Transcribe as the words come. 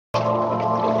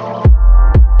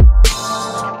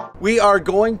we are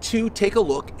going to take a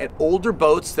look at older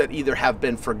boats that either have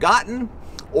been forgotten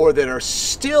or that are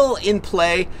still in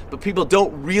play, but people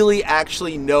don't really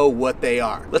actually know what they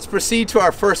are. Let's proceed to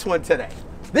our first one today.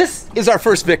 This is our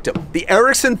first victim, the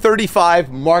Ericson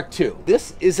 35 Mark II.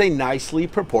 This is a nicely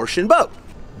proportioned boat.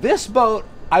 This boat,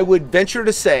 I would venture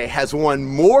to say, has won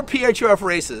more PHRF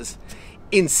races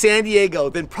in San Diego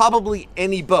than probably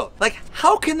any boat. Like,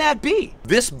 how can that be?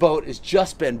 This boat has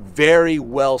just been very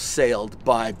well sailed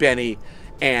by Benny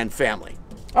and family.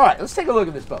 All right, let's take a look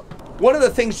at this boat. One of the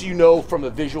things you know from a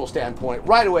visual standpoint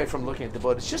right away from looking at the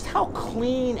boat is just how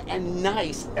clean and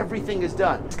nice everything is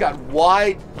done. It's got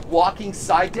wide walking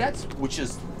side decks, which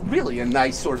is really a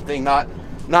nice sort of thing,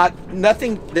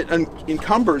 nothing that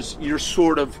encumbers your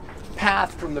sort of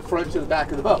path from the front to the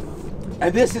back of the boat.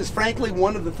 And this is frankly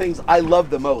one of the things I love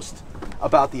the most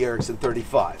about the Ericson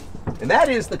 35, and that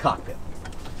is the cockpit.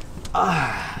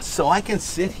 So I can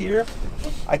sit here,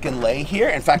 I can lay here.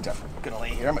 In fact, I'm gonna lay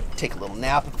here. I'm gonna take a little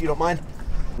nap if you don't mind.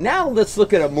 Now let's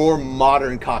look at a more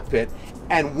modern cockpit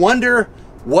and wonder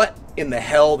what in the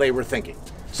hell they were thinking.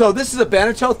 So this is a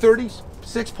Beneteau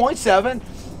 36.7,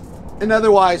 an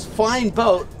otherwise fine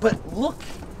boat, but look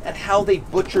at how they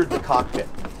butchered the cockpit.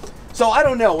 So I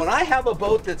don't know, when I have a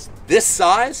boat that's this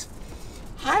size,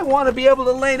 I want to be able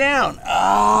to lay down.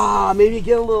 Maybe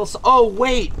get a little, oh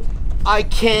wait, I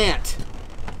can't.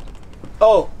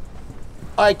 Oh,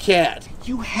 I can't.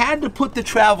 You had to put the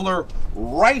Traveler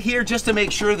right here just to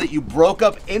make sure that you broke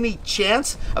up any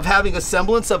chance of having a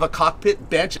semblance of a cockpit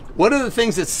bench. One of the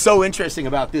things that's so interesting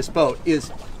about this boat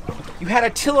is you had a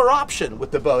tiller option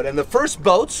with the boat, and the first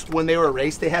boats, when they were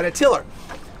raced, they had a tiller.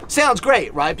 Sounds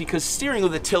great, right? Because steering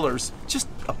with a tiller's just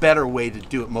a better way to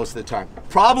do it most of the time.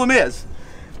 Problem is,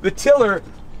 the tiller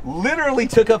literally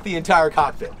took up the entire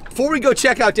cockpit. Before we go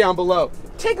check out down below,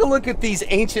 take a look at these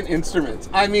ancient instruments.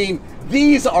 I mean,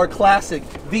 these are classic.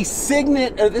 The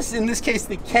Signet, or in this case,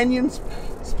 the Kenyon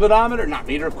speedometer, not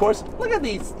meter, of course. Look at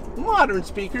these modern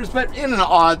speakers, but in an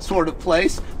odd sort of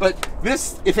place. But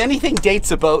this, if anything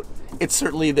dates a boat, it's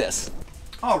certainly this.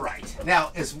 All right,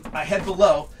 now as I head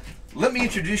below, let me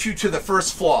introduce you to the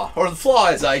first flaw, or the flaw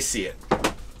as I see it.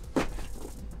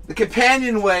 The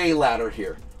companionway ladder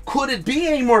here. Could it be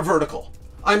any more vertical?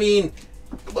 I mean,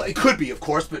 well, it could be, of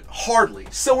course, but hardly.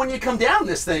 So when you come down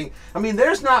this thing, I mean,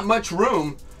 there's not much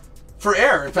room for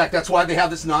error. In fact, that's why they have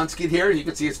this non-skid here, and you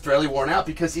can see it's fairly worn out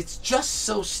because it's just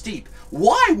so steep.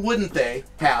 Why wouldn't they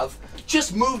have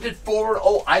just moved it forward,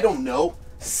 oh, I don't know,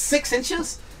 6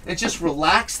 inches? And just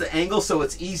relax the angle so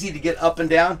it's easy to get up and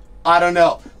down? I don't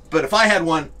know. But if I had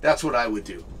one, that's what I would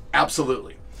do.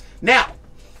 Absolutely. Now,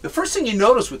 the first thing you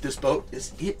notice with this boat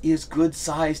is it is good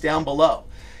size down below.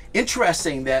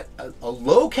 Interesting that a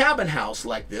low cabin house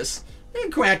like this,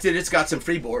 and granted it's got some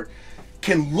freeboard,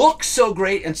 can look so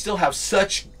great and still have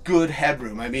such good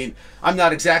headroom. I mean, I'm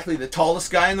not exactly the tallest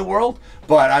guy in the world,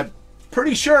 but I'm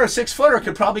pretty sure a 6-footer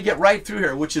could probably get right through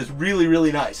here, which is really,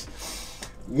 really nice.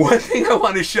 One thing I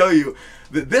want to show you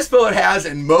that this boat has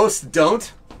and most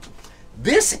don't,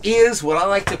 this is what I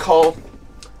like to call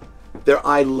their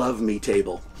I love me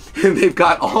table. And they've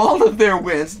got all of their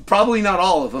wins, probably not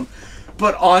all of them,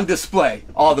 but on display.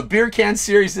 All the beer can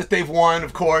series that they've won,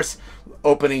 of course,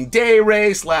 opening day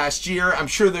race last year. I'm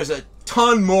sure there's a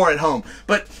ton more at home,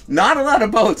 but not a lot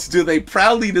of boats do they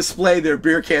proudly display their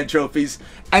beer can trophies,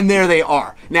 and there they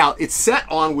are. Now, it's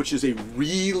set on, which is a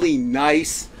really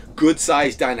nice,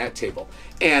 good-sized dinette table.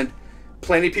 And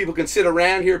plenty of people can sit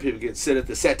around here. People can sit at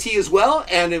the settee as well.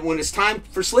 And when it's time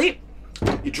for sleep,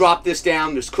 you drop this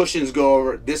down. There's cushions go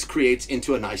over. This creates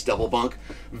into a nice double bunk.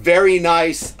 Very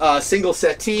nice single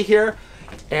settee here.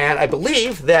 And I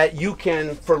believe that you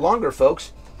can, for longer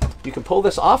folks, you can pull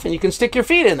this off and you can stick your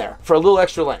feet in there for a little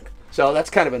extra length. So that's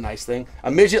kind of a nice thing.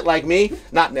 A midget like me,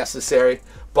 not necessary,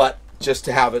 but just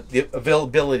to have the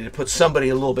availability to put somebody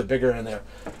a little bit bigger in there.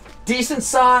 Decent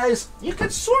size. You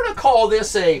could sort of call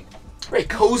this a very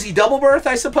cozy double berth,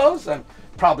 I suppose.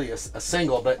 Probably a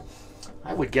single, but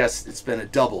I would guess it's been a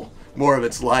double more of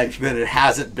its life than it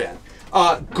hasn't been.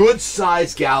 Good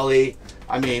size galley.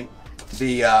 I mean,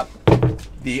 the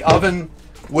oven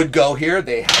would go here.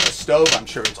 They have a stove. I'm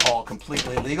sure it's all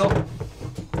completely legal.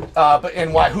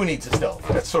 And why? Who needs a stove?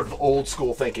 That's sort of old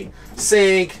school thinking.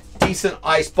 Sink, decent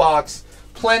ice box,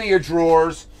 plenty of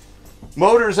drawers.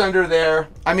 Motors under there.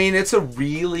 I mean, it's a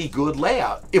really good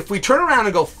layout. If we turn around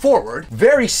and go forward,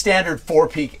 very standard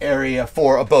four-peak area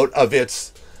for a boat of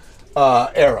its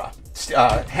era.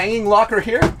 Hanging locker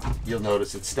here. You'll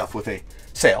notice it's stuffed with a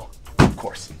sail, of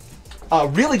course.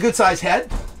 Really good size head.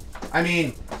 I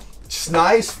mean, it's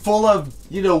nice, full of,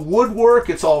 you know, woodwork.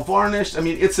 It's all varnished. I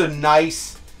mean, it's a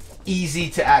nice easy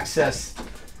to access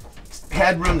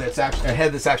headroom that's actually a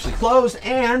head that's actually closed,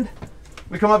 and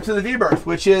we come up to the V-berth,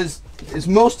 which is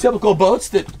most typical boats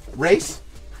that race.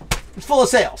 It's full of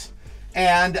sails,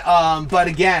 and but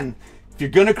again, if you're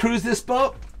gonna cruise this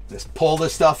boat, just pull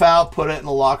this stuff out, put it in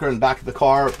the locker in the back of the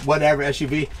car, whatever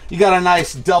SUV. You got a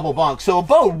nice double bunk. So a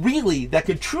boat really that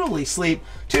could truly sleep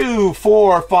 2,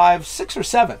 4, 5, 6, or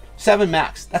 7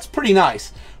 max. That's pretty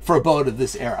nice for a boat of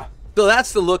this era. So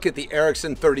that's the look at the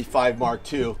Ericson 35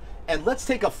 Mark II. And let's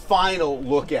take a final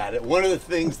look at it. One of the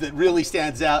things that really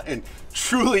stands out and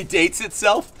truly dates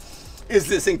itself is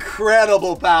this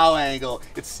incredible bow angle.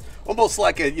 It's almost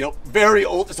like a, you know, very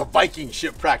old, it's a Viking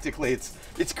ship practically.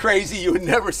 It's crazy. You would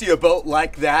never see a boat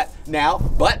like that now,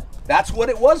 but that's what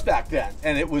it was back then.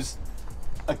 And it was,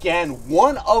 again,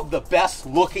 one of the best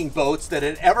looking boats that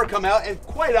had ever come out. And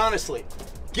quite honestly,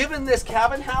 given this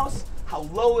cabin house, how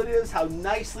low it is, how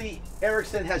nicely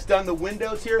Ericson has done the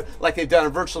windows here, like they've done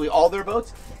on virtually all their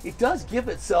boats, it does give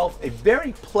itself a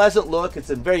very pleasant look. It's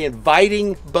a very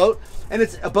inviting boat, and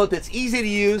it's a boat that's easy to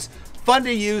use, fun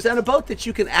to use, and a boat that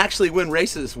you can actually win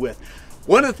races with.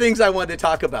 One of the things I wanted to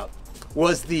talk about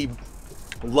was the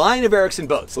line of Ericson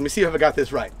boats. Let me see if I got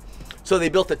this right. So they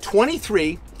built a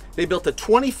 23, they built a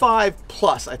 25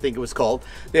 plus, I think it was called.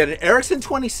 They had an Ericson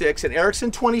 26, an Ericson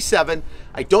 27.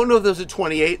 I don't know if there was a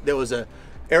 28. There was a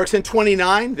Ericson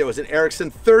 29. There was an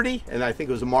Ericson 30, and I think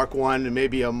it was a Mark I and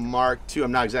maybe a Mark II.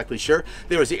 I'm not exactly sure.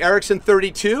 There was the Ericson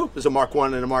 32. There's a Mark I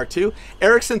and a Mark II.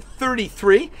 Ericson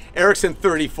 33, Ericson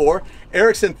 34,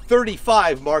 Ericson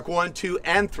 35, Mark I, II,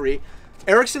 and 3,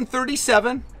 Ericson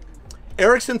 37,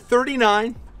 Ericson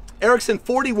 39, Ericson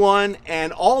 41,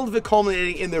 and all of it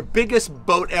culminating in their biggest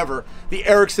boat ever, the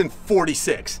Ericson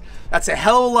 46. That's a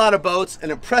hell of a lot of boats,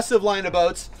 an impressive line of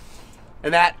boats,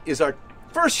 and that is our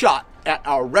first shot at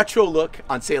our retro look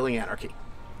on Sailing Anarchy.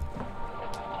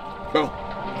 Boom.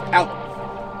 Out.